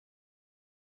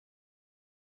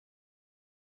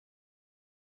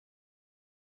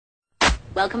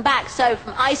Welcome back. So,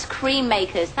 from ice cream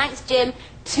makers, thanks Jim,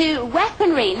 to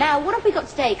weaponry. Now, what have we got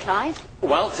today, Clive?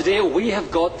 Well, today we have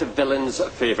got the villain's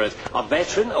favourite. A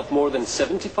veteran of more than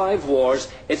 75 wars,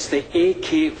 it's the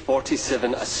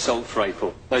AK47 assault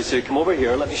rifle. Now, Sue, come over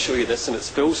here, let me show you this in its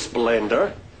full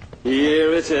splendour.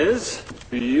 Here it is.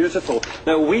 Beautiful.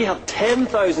 Now, we have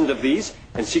 10,000 of these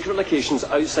in secret locations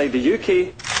outside the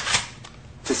UK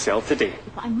to sell today.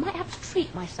 I might have to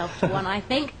treat myself to one, I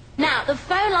think. Now, the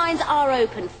phone lines are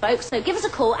open, folks, so give us a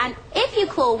call, and if you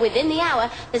call within the hour,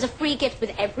 there's a free gift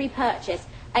with every purchase.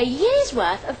 A year's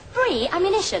worth of free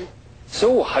ammunition.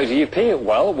 So, how do you pay?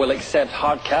 Well, we'll accept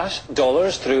hard cash,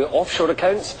 dollars through offshore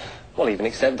accounts. We'll even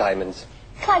accept diamonds.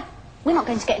 Clive, we're not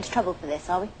going to get into trouble for this,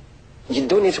 are we? You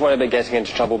don't need to worry about getting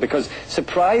into trouble because,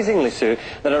 surprisingly, Sue,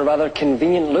 there are rather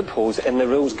convenient loopholes in the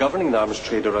rules governing the arms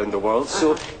trade around the world,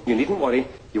 so you needn't worry,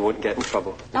 you won't get in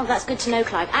trouble. Oh, that's good to know,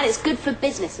 Clive, and it's good for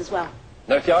business as well.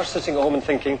 Now, if you are sitting at home and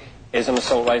thinking, is an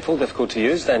assault rifle difficult to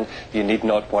use, then you need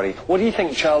not worry. What do you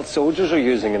think child soldiers are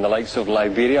using in the likes of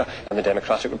Liberia and the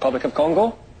Democratic Republic of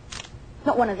Congo?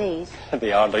 Not one of these.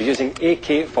 They are. They're using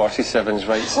AK-47s,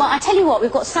 right? Well, I tell you what,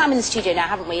 we've got Sam in the studio now,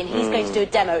 haven't we? And he's going to do a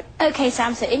demo. OK,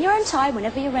 Sam, so in your own time,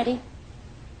 whenever you're ready.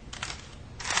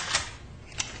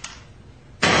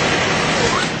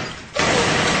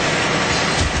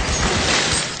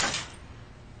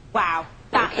 Wow,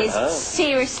 that is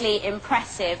seriously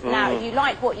impressive. Now, if you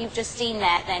like what you've just seen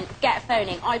there, then get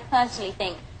phoning. I personally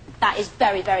think that is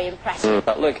very, very impressive.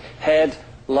 But look, head,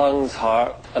 lungs,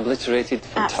 heart, obliterated,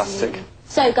 fantastic. Absolutely.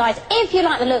 So, guys, if you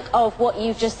like the look of what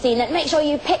you've just seen, then make sure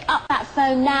you pick up that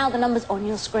phone now. The number's on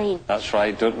your screen. That's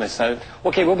right, don't miss out.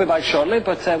 OK, we'll be back shortly,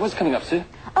 but what's coming up, Sue?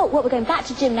 Oh, well, we're going back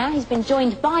to Jim now. He's been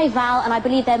joined by Val, and I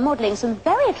believe they're modelling some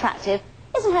very attractive,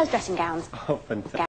 isn't hers, dressing gowns. Oh, fantastic.